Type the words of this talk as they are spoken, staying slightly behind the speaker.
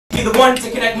be the one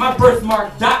to connect my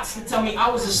birthmark dots to tell me I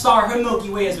was a star her Milky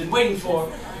Way has been waiting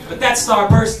for. But that star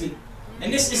bursted.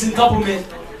 And this isn't doublemint.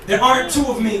 There aren't two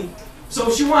of me. So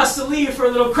if she wants to leave for a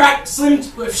little Cracker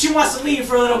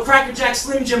Jack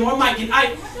Slim Jim or Mike and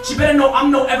Ike, she better know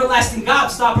I'm no everlasting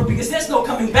gobstopper, because there's no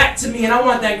coming back to me, and I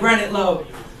want that granite love.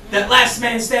 That last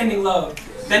man standing love.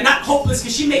 That not hopeless,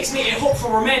 because she makes me a hope for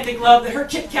romantic love. That her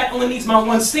Kit Kat only needs my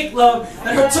one stick love.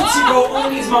 That her Tootsie Roll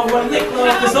only needs my one lick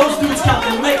love. Because those dudes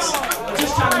counting licks are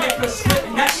just trying to make her split,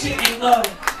 and that shit ain't love.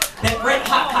 That red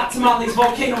hot tamales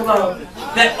volcano love.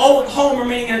 That old home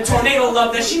remaining in a tornado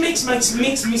love. That she makes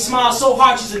me smile so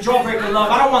hard she's a jawbreaker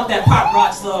love. I don't want that pop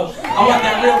rocks love. I want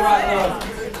that real rock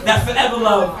love. That forever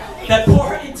love. That pour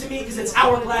her into me because it's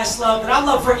hourglass love. That I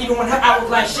love her even when her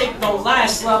hourglass shape don't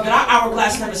last love. That our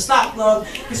hourglass never stop love.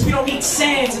 Because we don't need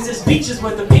sands, it's just beaches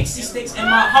with the pixie sticks and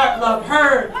my heart love.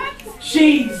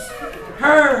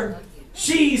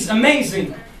 She's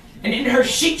amazing. And in her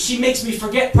chic, she makes me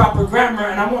forget proper grammar,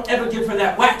 and I won't ever give her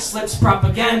that wax lips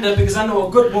propaganda, because I know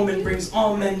a good woman brings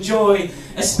all men joy,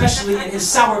 especially in his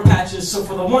sour patches. So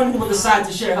for the one who will decide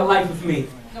to share her life with me,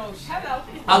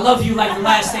 I love you like the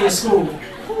last day of school.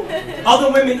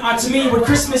 Other women are to me what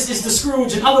Christmas is to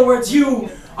Scrooge. In other words, you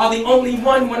are the only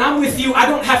one. When I'm with you, I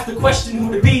don't have to question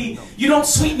who to be. You don't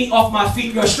sweep me off my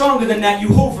feet, you're stronger than that, you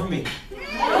hoover me.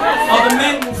 Other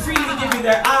men will freely give you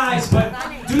their eyes, but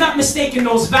do not mistake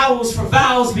those vowels for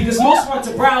vows, because most want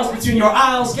to browse between your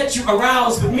aisles, get you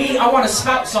aroused. But me, I want to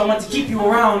spout, so I want to keep you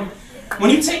around. When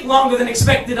you take longer than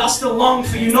expected, I'll still long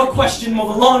for you, no question.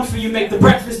 Mow the lawn for you, make the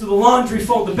breakfast, do the laundry,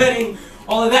 fold the bedding.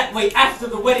 All of that way after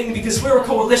the wedding, because we're a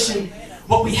coalition.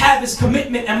 What we have is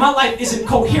commitment, and my life isn't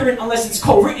coherent unless it's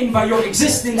co-written by your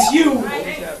existence.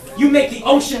 You make the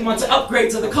ocean want to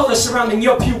upgrade to the color surrounding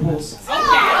your pupils.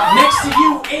 Next to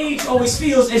you, age always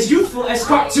feels as youthful as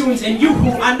cartoons, and you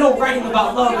who I know writing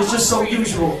about love is just so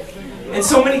usual. And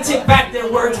so many take back their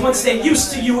words once they're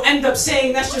used to you, end up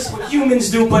saying that's just what humans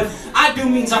do, but I do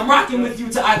means I'm rocking with you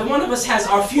to either one of us has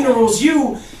our funerals.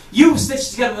 You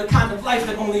stitch together the kind of life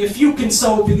that only a few can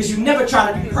sow, because you never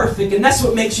try to be perfect, and that's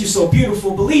what makes you so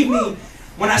beautiful. Believe me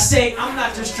when I say I'm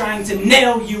not just trying to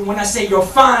nail you, when I say you're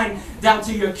fine down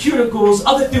to your cuticles.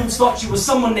 Other dudes thought you were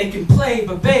someone they can play,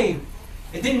 but babe,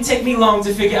 it didn't take me long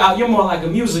to figure out you're more like a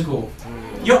musical.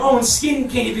 Your own skin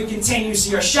can't even contain you, so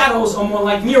your shadows are more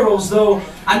like murals, though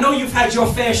I know you've had your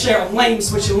fair share of lame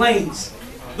switching lanes.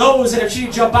 Those that have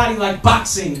treated your body like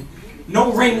boxing,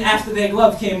 no ring after their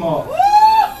glove came off.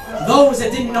 Those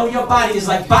that didn't know your body is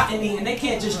like botany, and they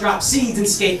can't just drop seeds and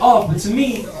skate off. But to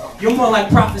me, you're more like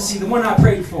prophecy, the one I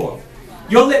prayed for.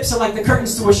 Your lips are like the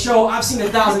curtains to a show I've seen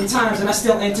 1,000 times, and I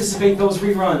still anticipate those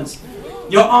reruns.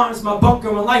 Your arms, my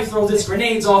bunker when life throws its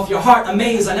grenades off. Your heart, a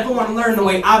maze I never want to learn the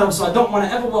way out of, so I don't want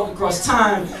to ever walk across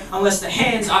time unless the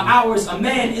hands are ours. A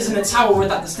man isn't a tower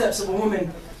without the steps of a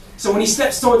woman. So when he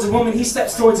steps towards a woman, he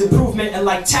steps towards improvement, and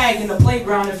like tag in the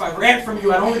playground, if I ran from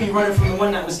you, I'd only be running from the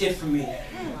one that was it for me.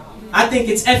 I think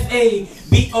it's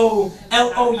Fabolous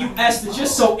that you're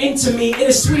so into me. It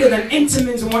is sweeter than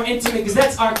Intimins, more intimate, because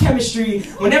that's our chemistry.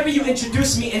 Whenever you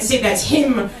introduce me and say that's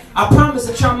him, I promise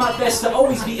to try my best to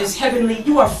always be as heavenly.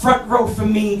 You are front row for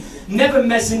me, never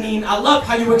mezzanine. I love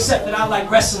how you accept that I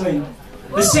like wrestling.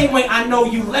 The same way I know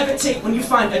you levitate when you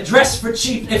find a dress for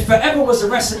cheap. If forever was a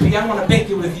recipe, I want to bake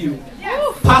it with you.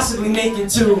 Possibly naked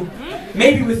too.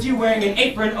 Maybe with you wearing an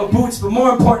apron or boots, but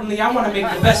more importantly, I want to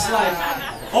make the best life.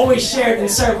 Always shared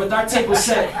and served with our table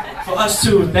set for us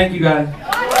too. Thank you, guys.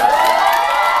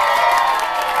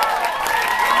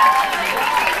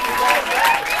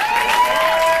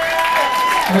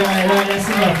 Alright,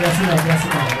 that's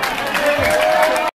enough.